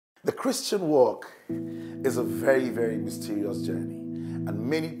The Christian walk is a very, very mysterious journey, and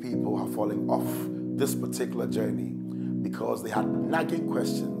many people are falling off this particular journey because they had nagging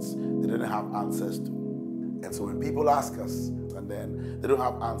questions they didn't have answers to. And so when people ask us, and then they don't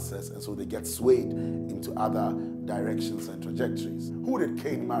have answers, and so they get swayed into other directions and trajectories. Who did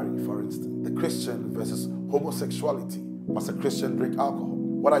Cain marry, for instance? The Christian versus homosexuality. Must a Christian drink alcohol?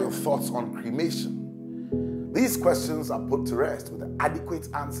 What are your thoughts on cremation? These questions are put to rest with adequate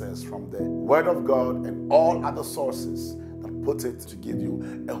answers from the Word of God and all other sources that put it to give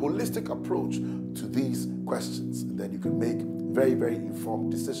you a holistic approach to these questions. And then you can make very, very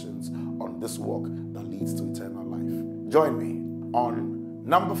informed decisions on this walk that leads to eternal life. Join me on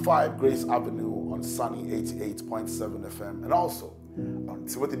number 5 Grace Avenue on Sunny 88.7 FM and also on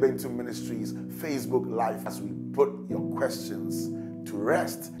Timothy Bentum Ministries Facebook Live as we put your questions to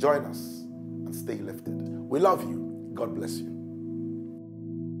rest. Join us and stay lifted. We love you. God bless you.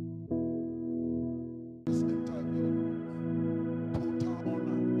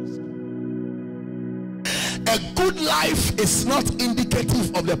 A good life is not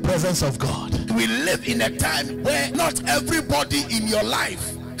indicative of the presence of God. We live in a time where not everybody in your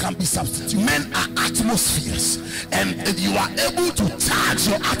life can be substituted. Men are atmospheres, and if you are able to charge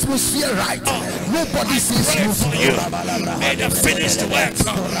your atmosphere right, nobody sees you for you. May the finished work.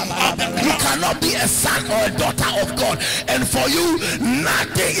 You cannot be a son or a daughter of God, and for you,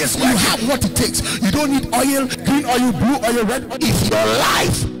 nothing is. You have what it takes. You don't need oil, green oil, blue oil, red oil. If your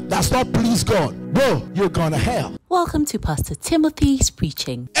life does not please God, bro, you're gonna hell. Welcome to Pastor Timothy's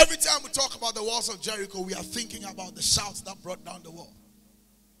preaching. Every time we talk about the walls of Jericho, we are thinking about the shouts that brought down the wall.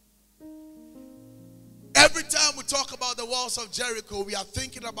 Every time we talk about the walls of Jericho, we are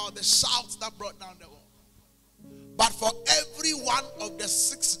thinking about the shouts that brought down the wall. But for every one of the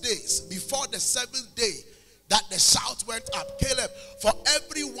 6 days before the 7th day that the shout went up, Caleb, for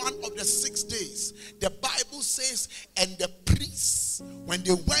every one of the 6 days, the Bible says, and the priests, when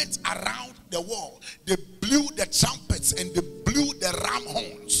they went around the wall, they blew the trumpets and they blew the ram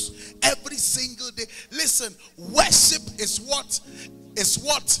horns every single day. Listen, worship is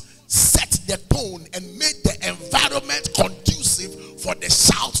what set the tone and made the environment conducive for the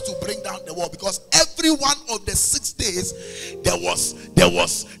shouts to bring down the wall, because every one of the 6 days there was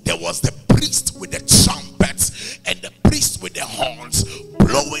the priest with the trumpets and the priest with the horns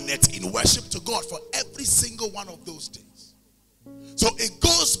blowing it in worship to God for every single one of those days. So it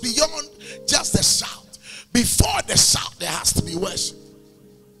goes beyond just the shout. Before the shout there has to be worship.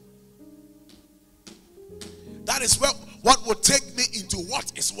 That is what will take me into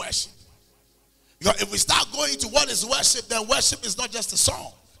what is worship. Because if we start going to what is worship, then worship is not just a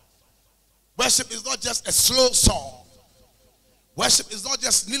song. Worship is not just a slow song. Worship is not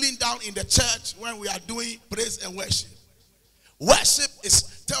just kneeling down in the church when we are doing praise and worship. Worship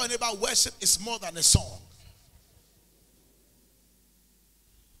is, tell me about worship is more than a song.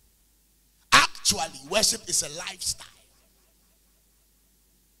 Actually, worship is a lifestyle.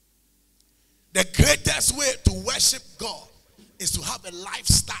 The greatest way to worship God is to have a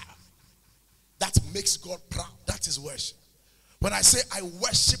lifestyle that makes God proud. That is worship. When I say I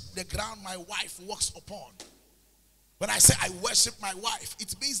worship the ground my wife walks upon, when I say I worship my wife,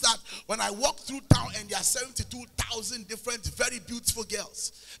 it means that when I walk through town and there are 72,000 different very beautiful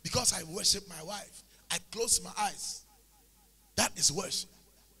girls, because I worship my wife, I close my eyes. That is worship.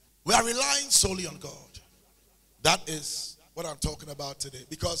 We are relying solely on God. That is what I'm talking about today.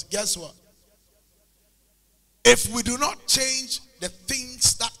 Because guess what? If we do not change the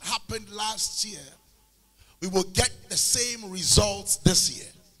things that happened last year, we will get the same results this year.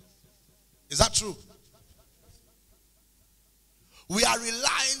 Is that true? We are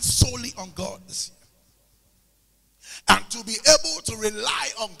relying solely on God this year. And to be able to rely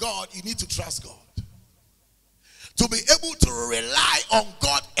on God, you need to trust God. To be able to rely on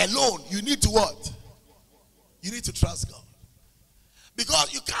God alone, you need to what? You need to trust God.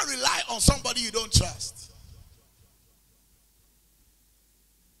 Because you can't rely on somebody you don't trust.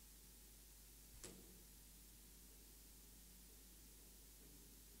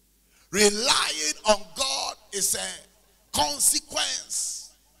 Relying on God is a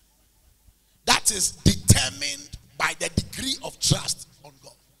consequence that is determined by the degree of trust on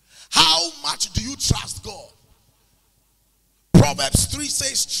God. How much do you trust God? Proverbs 3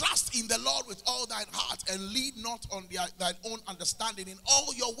 says, trust in the Lord with all thine heart and lead not on thine own understanding. In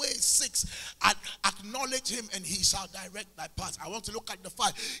all your ways 6, and acknowledge him and he shall direct thy path. I want to look at the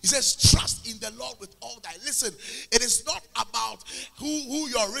 5. He says, trust in the Lord with all thy. Listen, it is not about who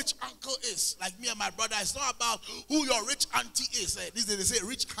your rich uncle is. Like me and my brother, it's not about who your rich auntie is. They say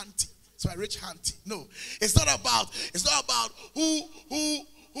rich auntie. It's my rich auntie. No, it's not about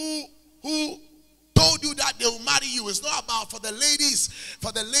who they will marry you. It's not about for the ladies,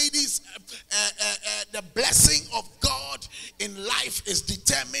 the blessing of God in life is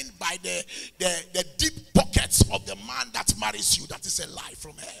determined by the deep pockets of the man that marries you. That is a lie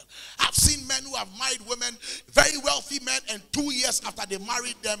from hell. I've seen men who have married women, very wealthy men, and 2 years after they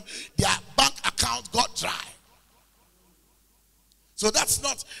married them, their bank account got dry. So that's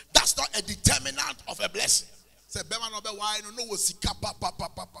not a determinant of a blessing. Say, there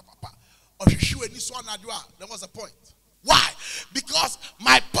was a point. Why? Because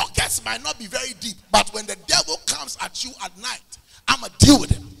my pockets might not be very deep, but when the devil comes at you at night, I'm going to deal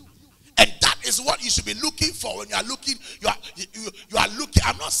with him. And that is what you should be looking for when you are looking. You are looking.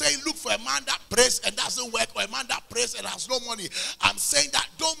 I'm not saying look for a man that prays and doesn't work, or a man that prays and has no money. I'm saying that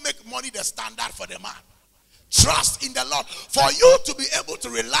don't make money the standard for the man. Trust in the Lord. For you to be able to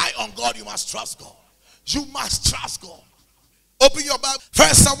rely on God, you must trust God. You must trust God. Open your Bible. 1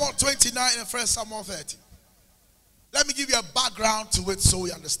 Samuel 29 and 1 Samuel 30. Let me give you a background to it so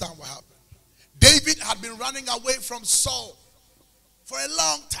you understand what happened. David had been running away from Saul for a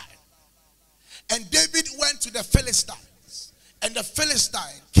long time. And David went to the Philistines. And the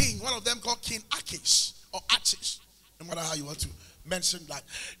Philistine king, one of them called King Achish, or Achish, no matter how you want to mention that.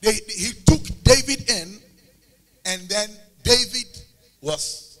 He took David in, and then David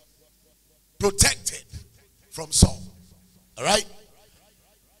was protected from Saul. All right?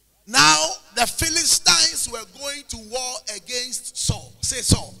 Now, the Philistines were going to war against Saul. Say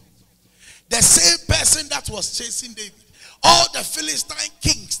Saul. The same person that was chasing David. All the Philistine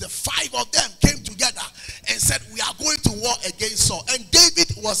kings, the 5 of them, came together and said, we are going to war against Saul. And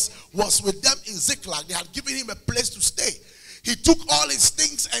David was with them in Ziklag. They had given him a place to stay. He took all his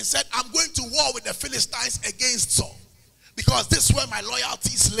things and said, I'm going to war with the Philistines against Saul, because this is where my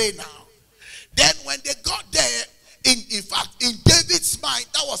loyalties lay now. Then when they got there, in fact, in David's mind,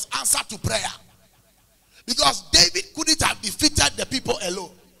 that was answer to prayer. Because David couldn't have defeated the people alone.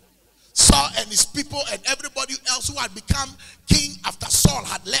 Saul and his people and everybody else who had become king after Saul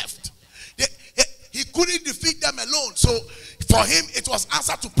had left. He couldn't defeat them alone. So for him, it was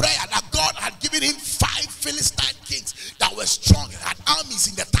answer to prayer that God had given him 5 Philistine kings that were strong, had armies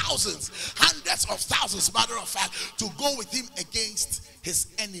in the thousands, hundreds of thousands, matter of fact, to go with him against his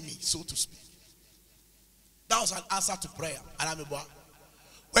enemy, so to speak. That was an answer to prayer.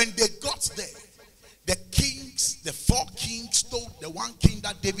 When they got there, the kings, the 4 kings told the one king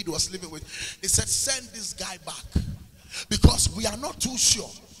that David was living with, they said, send this guy back, because we are not too sure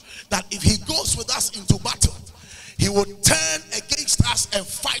that if he goes with us into battle, he will turn against us and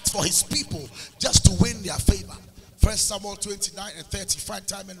fight for his people just to win their favor. 1 Samuel 29 and 30, find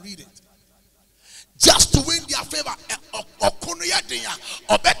time and read it. Just to win their favor,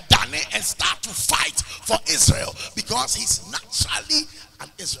 and start to fight for Israel, because he's naturally an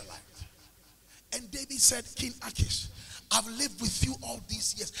Israelite. And David said, King Achish, I've lived with you all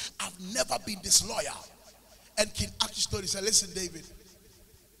these years. I've never been disloyal. And King Achish told him, he said, listen, David,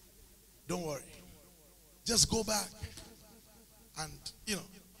 don't worry. Just go back and,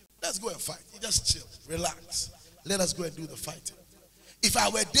 let's go and fight. You just chill, relax. Let us go and do the fighting. If I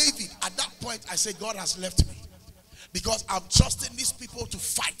were David, at that point, I say, God has left me, because I'm trusting these people to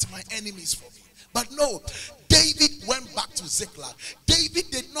fight my enemies for me. But no, David went back to Ziklag. David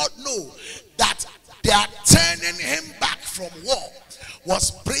did not know that they are turning him back from war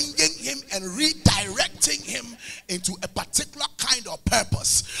was bringing him and redirecting him into a particular kind of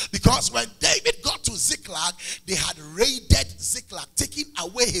purpose. Because when David got to Ziklag, they had raided Ziklag, taking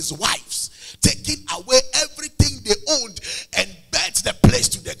away his wives, taking away everything they owned, and burnt the place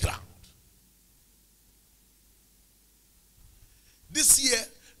to the ground. This year,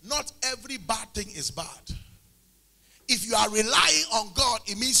 not every bad thing is bad. If you are relying on God,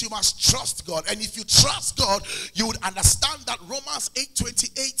 it means you must trust God. And if you trust God, you would understand that Romans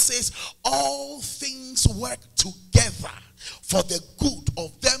 8:28 says, all things work together for the good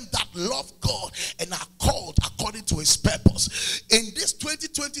of them that love God and are called according to his purpose. In this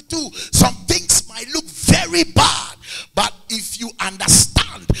 2022, some things might look very bad, but if you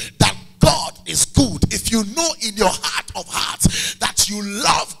understand that God is good, if you know in your heart of hearts that you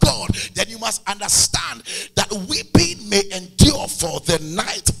love God, then you must understand that weeping may endure for the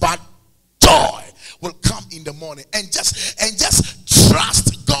night, but joy will come in the morning. And just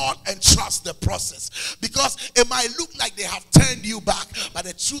trust God and trust the process, because it might look like they have turned you back, but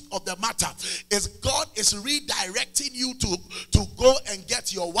the truth of the matter is God is redirecting you to go and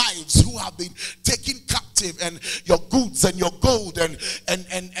get your wives who have been taken captive, and your goods and your gold, and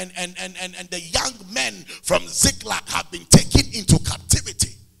the young men from Ziklag have been taken into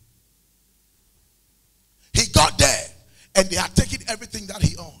captivity. He got there and they had taken everything that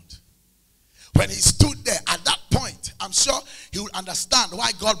he owned. When he stood there, at I'm sure he would understand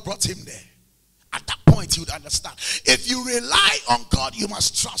why God brought him there. At that point, he would understand. If you rely on God, you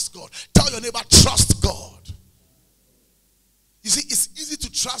must trust God. Tell your neighbor, trust God. You see, it's easy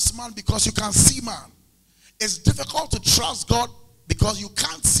to trust man because you can see man. It's difficult to trust God because you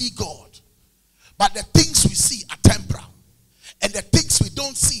can't see God. But the things we see are temporal. And the things we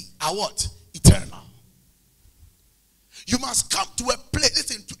don't see are what? Eternal. You must come to a place.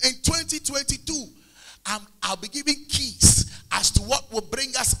 Listen, in 2022, I'll be giving keys as to what will bring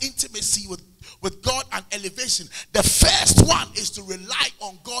us intimacy with God and elevation. The first one is to rely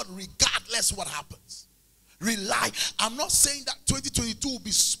on God regardless what happens. Rely. I'm not saying that 2022 will be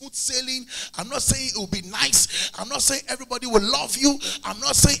smooth sailing. I'm not saying it will be nice. I'm not saying everybody will love you. I'm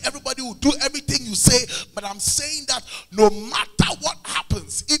not saying everybody will do everything you say. But I'm saying that no matter what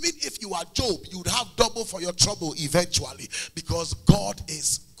happens, even if you are Job, you would have double for your trouble eventually. Because God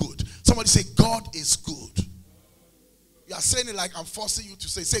is good. Somebody say, God is good. You are saying it like I'm forcing you to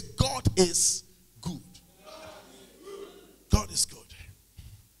say. Say, God is good. God is good.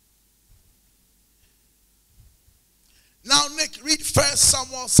 Now, Nick, read 1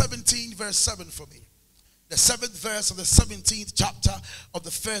 Samuel 17, verse 7 for me. The 7th verse of the 17th chapter of the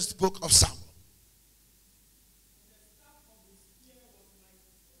first book of Samuel.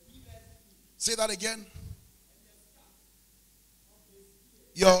 Say that again.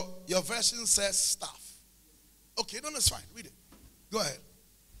 Your version says staff. Okay, no, that's fine. Read it. Go ahead.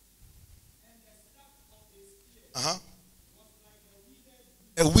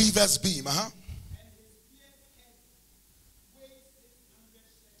 A weaver's beam.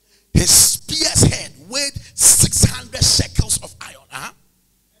 His spear's head weighed 600 shekels of iron.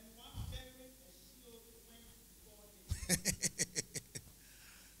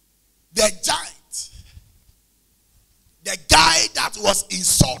 The giant, the guy that was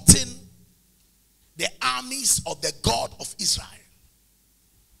insulting the armies of the God of Israel,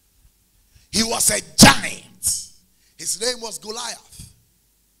 he was a giant. His name was Goliath.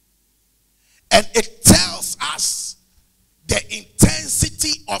 And it tells us the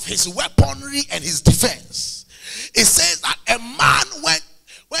intensity of his weaponry and his defense. It says that a man,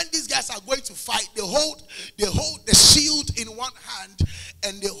 when these guys are going to fight, they hold the shield in one hand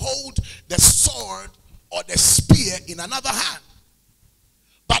and they hold the sword or the spear in another hand.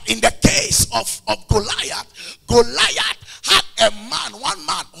 But in the case of Goliath, Goliath had a man, one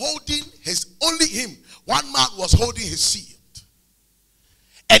man holding only him. One man was holding his shield.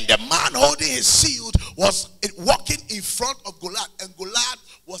 And the man holding his shield was walking in front of Goliath. And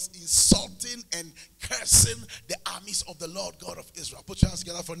Goliath was insulting and cursing the armies of the Lord God of Israel. Put your hands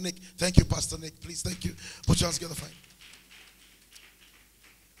together for Nick. Thank you, Pastor Nick. Please, thank you. Put your hands together for him.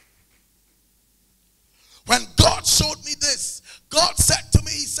 When God showed me this, God said to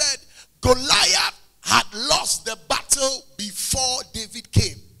me, he said, Goliath had lost the battle before David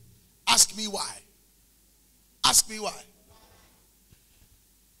came. Ask me why. Ask me why.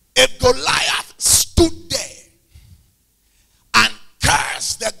 If Goliath stood there and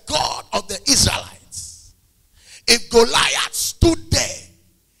cursed the God of the Israelites, if Goliath stood there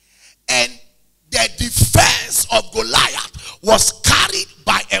and the defense of Goliath was carried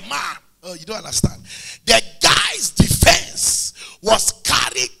by a man, oh, you don't understand. The guy's defense was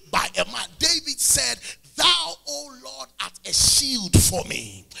carried by a man. David said, thou, O Lord, art a shield for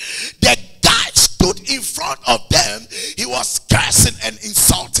me. The guy stood in front of them. He was cursing and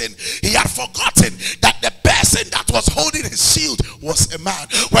insulting. He had forgotten that the person that was holding his shield was a man.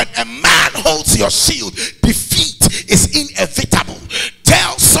 When a man holds your shield, defeat is inevitable.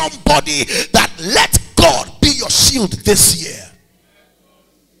 Tell somebody that let God be your shield this year.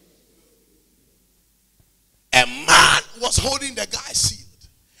 A man was holding the guy's shield.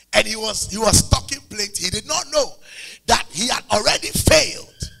 And he was talking plenty. He did not know that he had already failed.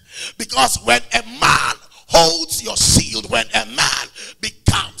 Because when a man holds your shield, when a man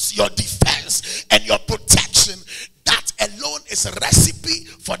becomes your defense and your protection, that alone is a recipe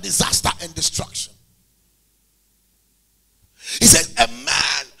for disaster and destruction. He says a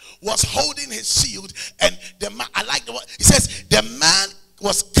man was holding his shield, and the man, I like the word, he says the man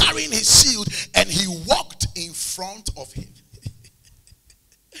was carrying his shield and he walked in front of him.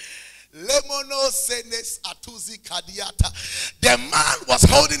 The man was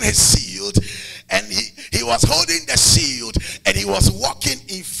holding his shield, and he was holding the shield, and he was walking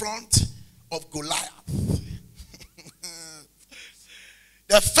in front of Goliath.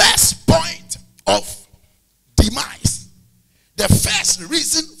 The first point of demise, the first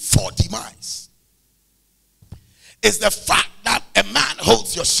reason for demise, is the fact that a man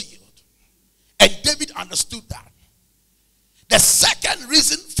holds your shield. And David understood that. The second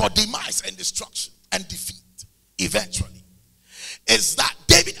reason for demise and destruction and defeat eventually is that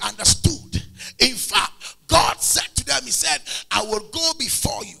David understood. In fact, God said to them, he said, I will go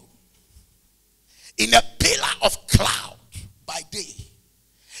before you in a pillar of cloud by day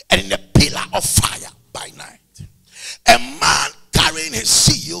and in a pillar of fire by night. A man carrying his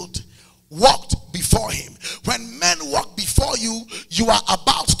shield walked before him. When men walk before you, you are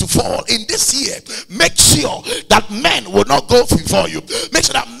about to fall. In this year, make sure that men will not go before you. Make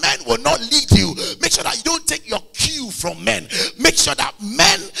sure that men will not lead you. Make sure that you don't take your cue from men. Make sure that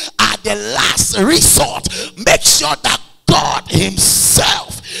men are the last resort. Make sure that God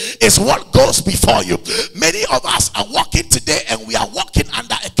himself is what goes before you. Many of us are walking today and we are walking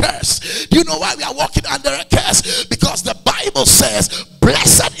under a curse. Do you know why we are walking under a curse? Because the Bible says,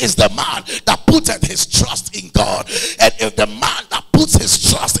 blessed is the man that putteth his trust in God. And if the man that puts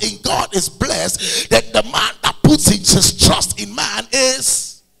his trust in God is blessed, then the man that puts his trust in man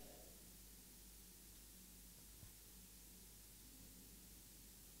is...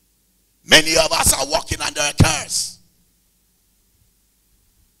 Many of us are walking under a curse.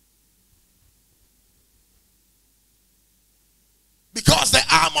 Because the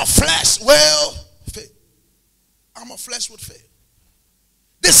arm of flesh will fail. Arm of flesh would fail.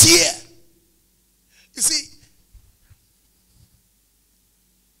 This year, you see,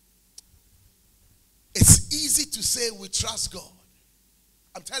 it's easy to say we trust God.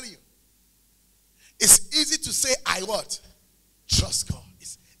 I'm telling you. It's easy to say I what? Trust God.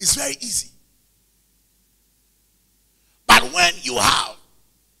 It's very easy. But when you have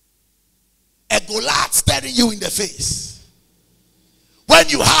a Goliath staring you in the face, when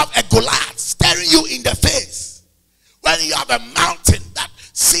you have a Goliath staring you in the face, when you have a mountain that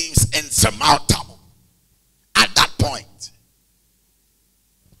seems insurmountable, at that point,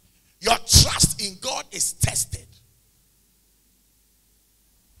 your trust in God is tested.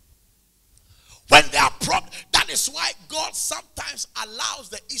 When there are problems, that is why God sometimes allows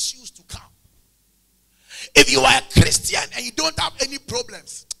the issues to come. If you are a Christian and you don't have any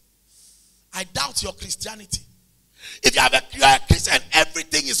problems, I doubt your Christianity. If you are a Christian,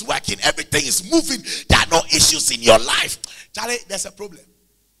 everything is working, everything is moving, there are no issues in your life, Charlie, there's a problem.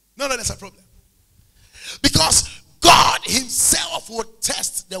 No, there's a problem. Because God himself will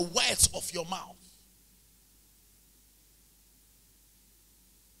test the words of your mouth.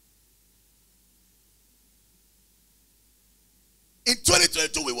 In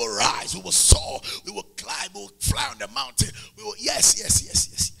 2022, we will rise, we will soar, we will climb, we will fly on the mountain. We will, yes.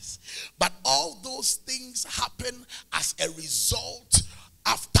 But all those things happen as a result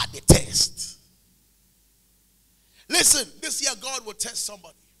after the test. Listen, this year God will test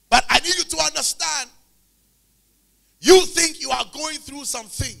somebody. But I need you to understand, you think you are going through some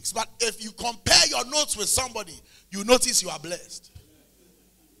things, but if you compare your notes with somebody, you notice you are blessed.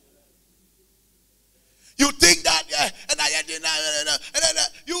 You think that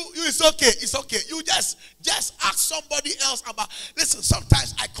it's okay. You just ask somebody else about. Listen,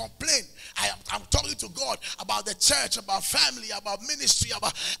 sometimes I complain. I'm talking to God about the church, about family, about ministry,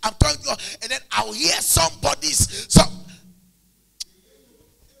 I'm talking to God, and then I'll hear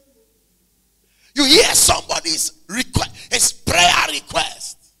you hear somebody's request, his prayer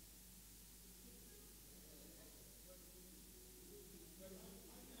request.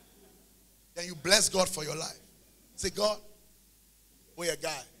 Then you bless God for your life. Say, God, we're a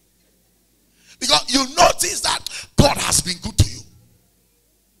guy. Because you notice that God has been good to you.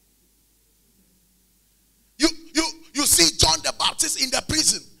 You see John the Baptist in the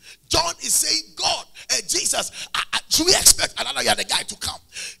prison. John is saying, God, Jesus, should we expect another year the guy to come?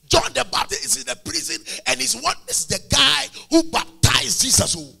 John the Baptist is in the prison and is the guy who baptized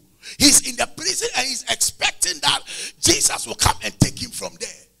Jesus. He's in the prison and he's expecting that Jesus will come and take him from there.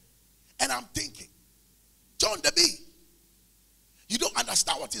 And I'm thinking, John the B, you don't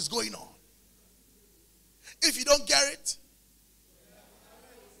understand what is going on. If you don't get it,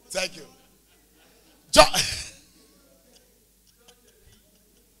 thank you.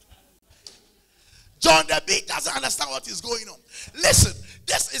 John the B doesn't understand what is going on. Listen,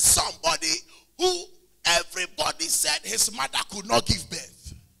 this is somebody who everybody said his mother could not give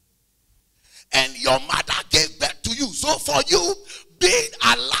birth. And your mother gave birth to you. So for you, being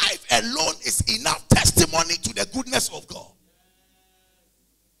alive alone is enough testimony to the goodness of God.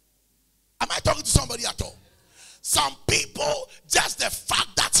 Am I talking to somebody at all? Some people, just the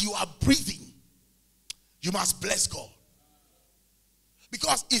fact that you are breathing, you must bless God.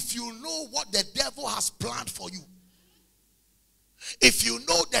 Because if you know what the devil has planned for you, if you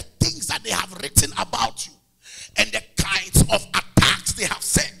know the things that they have written about you, and the kinds of attacks they have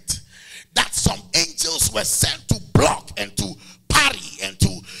sent, that some angels were sent to block and to parry and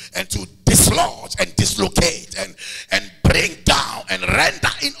to dislodge and dislocate and bring down and render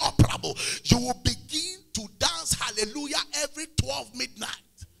inoperable. You will begin to dance hallelujah every 12 midnight.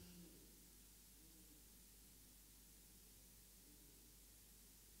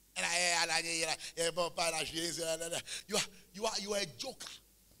 You are a joker.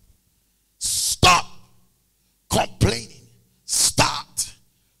 Stop complaining. Start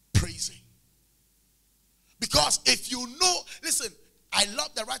praising. Because if you know, listen, I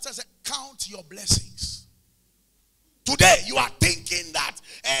love the writer said, count your blessings. Today you are thinking that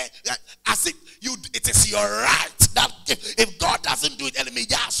as if it is your right that if God doesn't do it, enemy,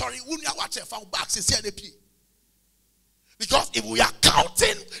 yeah, sorry, watch it from back. Because if we are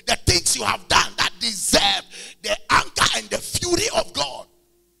counting the things you have done that deserve the anger and the fury of God,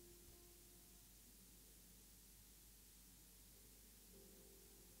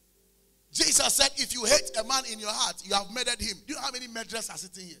 Jesus said, if you hate a man in your heart, you have murdered him. Do you know how many murderers are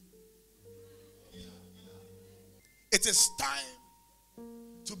sitting here? It is time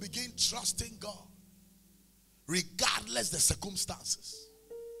to begin trusting God, regardless the circumstances.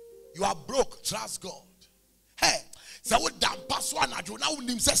 You are broke, trust God. Hey, so what damn pass one at now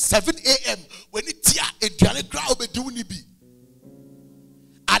him says 7 a.m. when it tia a crowd be doing it be.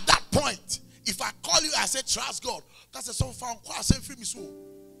 At that point, if I call you, I say trust God. That's a song found quite same free me so.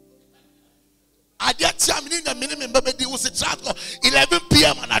 At that time in the minimum baby will say trust God 11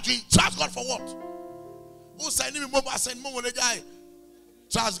 p.m. and I trust God for what? Who send me mobile send more when guy?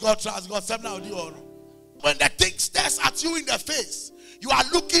 Trust God, 7 now do all. When the thing stares at you in the face, you are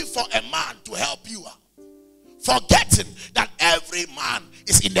looking for a man to help you out. Forgetting that every man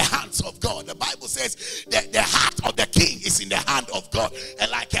is in the hands of God. The Bible says that the heart of the king is in the hand of God. And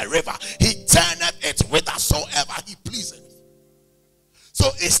like a river, he turneth it whithersoever he pleaseth. So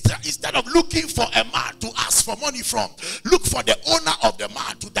instead of looking for a man to ask for money from, look for the owner of the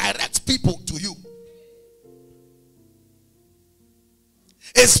man to direct people to you.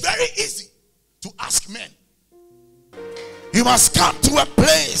 It's very easy to ask men. You must come to a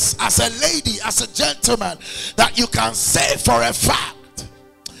place as a lady, as a gentleman, that you can say for a fact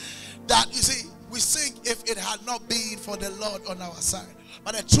that, you see, we sing if it had not been for the Lord on our side.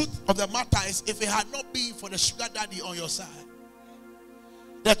 But the truth of the matter is, if it had not been for the sugar daddy on your side,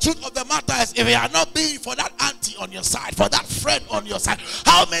 the truth of the matter is, if it had not been for that auntie on your side, for that friend on your side,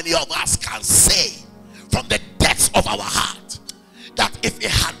 how many of us can say from the depths of our heart that if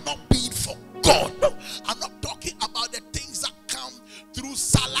it had not been for God? No, I'm not talking about the things that come through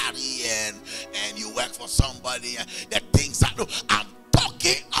salary and you work for somebody, the things that, no, I'm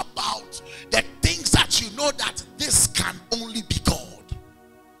talking about the things that you know that this can only be God.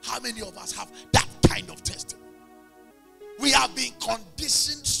 How many of us have that kind of testimony? We have been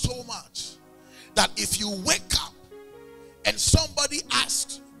conditioned so much that if you wake up and somebody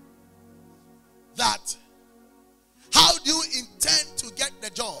asks that, how do you intend to get the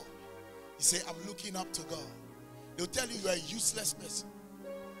job? You say, I'm looking up to God. They'll tell you you're a useless person.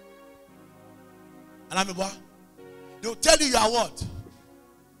 And I'm what? They'll tell you you are what?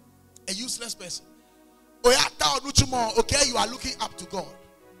 A useless person. Okay, you are looking up to God.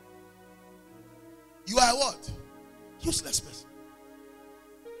 You are what? Useless person.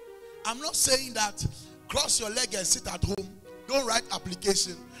 I'm not saying that cross your leg and sit at home. Don't write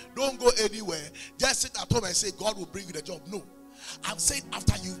application. Don't go anywhere. Just sit at home and say God will bring you the job. No. I'm saying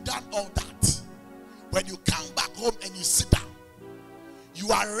after you've done all that, when you come back home and you sit down,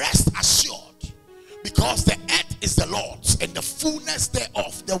 you are rest assured, because the earth is the Lord's and the fullness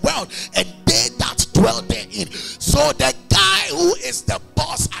thereof, the world and they that dwell therein. So the guy who is the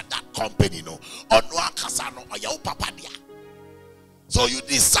boss at that company, so you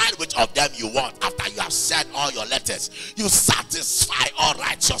decide which of them you want. After you have said all your letters, you satisfy all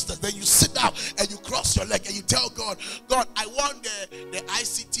righteousness, then you sit down and you cross your leg and you tell God, God, I want the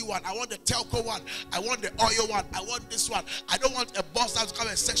ICT one, I want the telco one, I want the oil one, I want this one. I don't want a boss that's come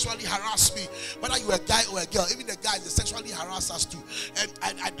and sexually harass me, whether you're a guy or a girl. Even the guys, they sexually harass us too.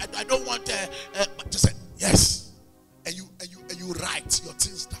 And I don't want just say yes, and you write your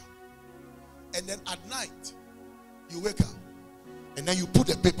things down, and then at night you wake up. And then you put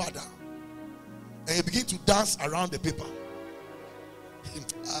the paper down. And you begin to dance around the paper.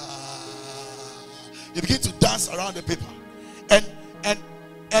 You begin to dance around the paper. And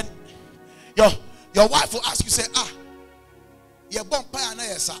your wife will ask you, say, you're born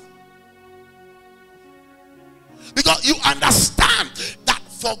sir. Because you understand that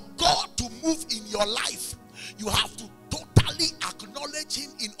for God to move in your life, you have to totally acknowledge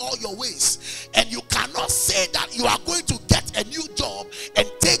him in all your ways. And you cannot say that you are going to get a new job and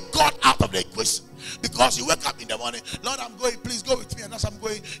take God out of the equation. Because you wake up in the morning, Lord, I'm going, please go with me. And as I'm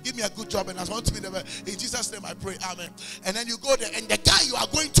going, give me a good job, and I want to be there. In Jesus' name I pray, amen. And then you go there, and the guy you are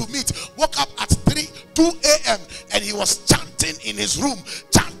going to meet woke up at 2 a.m. and he was chanting in his room,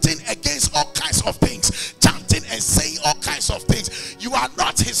 chanting against all kinds of things, chanting and saying all kinds of things. You are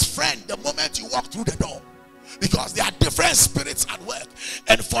not his friend the moment you walk through the door, because there are different spirits at work.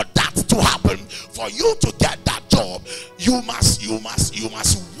 And for that to happen, for you to get that job, you must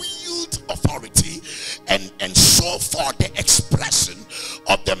wield authority and show forth the expression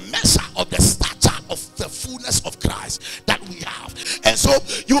of the measure of the stature of the fullness of Christ that we have. And so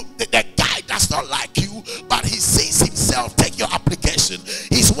the guy does not like you, but he sees himself take your application.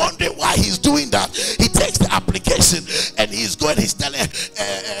 He's wondering why he's doing that. He takes the application and he's telling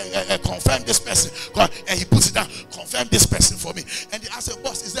confirm this person, and he puts it down, confirm this person for me. And they ask him,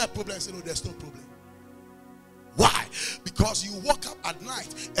 boss, is there a problem? I say, no, there's no problem. Why? Because you woke up at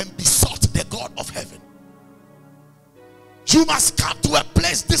night and besought the God of heaven. You must come to a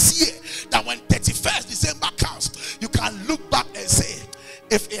place this year that when 31st December comes, you can look back and say,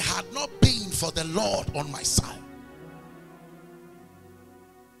 if it had not been for the Lord on my side.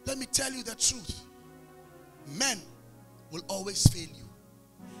 Let me tell you the truth. Men will always fail you.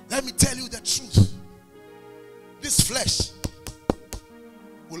 Let me tell you the truth. This flesh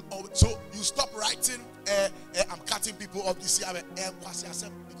will always. So you stop writing, I'm cutting people off this year,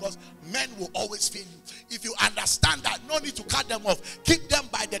 because men will always fail you. If you understand that, no need to cut them off. Keep them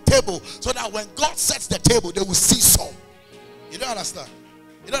by the table so that when God sets the table, they will see some. You don't understand?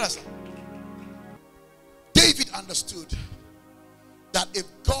 You don't understand? David understood that if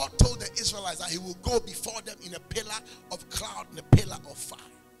God told the Israelites that he will go before them in a pillar of cloud and a pillar of fire,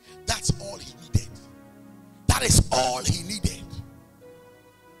 that's all he needed. That is all he needed.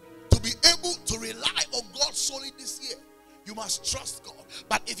 To be able to rely on God solely this year, you must trust God.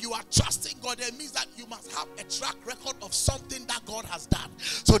 But if you are trusting God, it means that you must have a track record of something that God has done.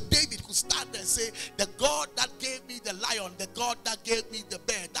 So David could stand there and say, the God that gave me the lion, the God that gave me the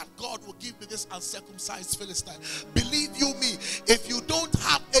bear, that God will give me this uncircumcised Philistine. Believe you me, if you don't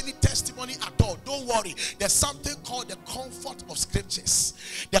have any testimony at all, don't worry. There's something called the comfort of scriptures.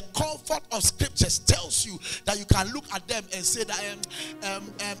 The comfort of scriptures tells you that you can look at them and say that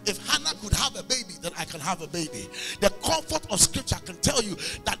if Hannah could have a baby, then I can have a baby. The comfort of scripture can tell you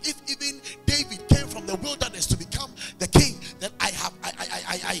that if even David came from the wilderness to become the king, then I have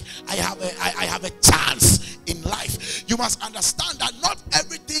a chance in life. You must understand that not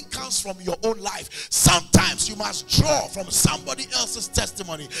everything comes from your own life. Sometimes you must draw from somebody else's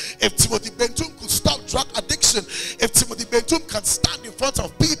testimony. If Timothy Bentum could stop drug addiction, if Timothy Bentum can stand in front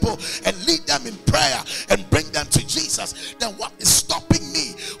of people and lead them in prayer and bring them to Jesus, then what is stopping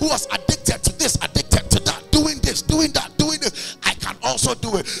me, who was addicted to this, addicted to that, doing this, doing that, doing this? I can also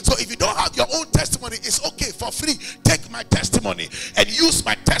do it. So if you don't have your own testimony, it's okay, for free. Take my testimony and use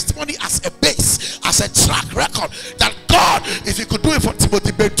my testimony as a base, as a track record that God, if you could do it for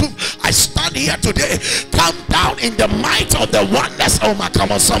Timothy Bentum, I stand here today. Come down in the might of the oneness. Oh my,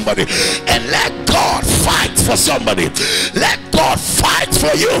 come on somebody, and let God fight for somebody. Let God fight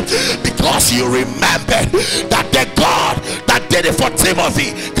for you, because you remember that the God that did it for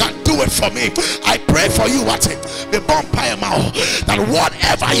Timothy can do it for me. I pray for you, that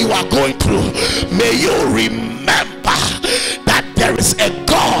whatever you are going through, may you remember that there is a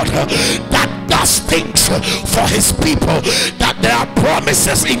God that does things for his people, that there are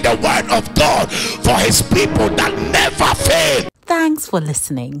promises in the word of God for his people that never fail. Thanks for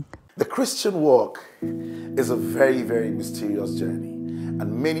listening. The Christian walk is a very, very mysterious journey,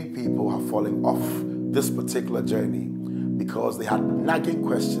 and many people are falling off this particular journey because they had nagging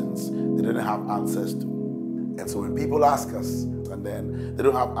questions they didn't have answers to. And so when people ask us, and then they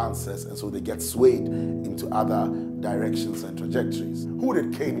don't have answers, and so they get swayed into other directions and trajectories. Who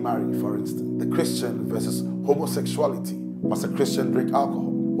did Cain marry, for instance? The Christian versus homosexuality. Must a Christian drink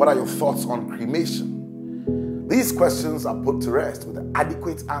alcohol? What are your thoughts on cremation? These questions are put to rest with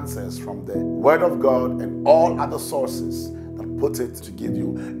adequate answers from the Word of God and all other sources that put it to give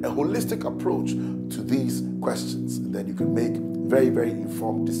you a holistic approach to these questions. And then you can make very, very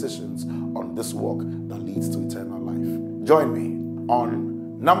informed decisions on this walk that leads to eternal life. Join me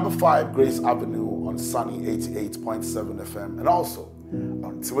on number 5 Grace Avenue on Sunny 88.7 FM, and also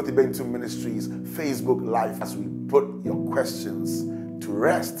on Timothy Bentum Ministries Facebook Live as we put your questions to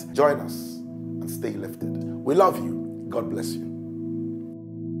rest. Join us and stay lifted. We love you. God bless you.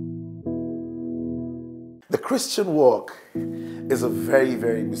 The Christian walk is a very,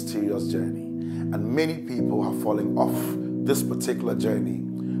 very mysterious journey, and many people are falling off this particular journey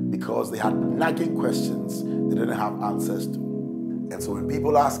because they had nagging questions they didn't have answers to. And so when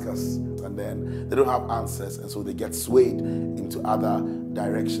people ask us, and then they don't have answers, and so they get swayed into other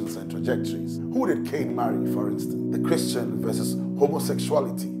directions and trajectories. Who did Cain marry, for instance? The Christian versus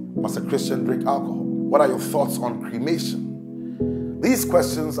homosexuality. Must a Christian drink alcohol? What are your thoughts on cremation? These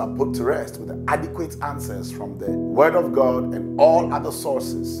questions are put to rest with adequate answers from the Word of God and all other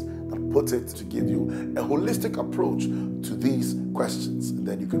sources that put it to give you a holistic approach to these questions. And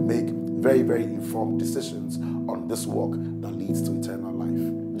then you can make very, very informed decisions on this walk that leads to eternal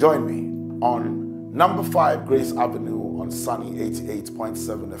life. Join me on number 5 Grace Avenue on Sunny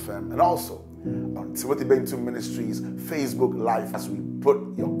 88.7 FM and also on Timothy Bentum Ministries Facebook Live as we put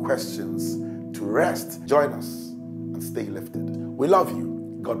your questions to rest. Join us and stay lifted. We love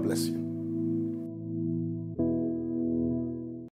you. God bless you.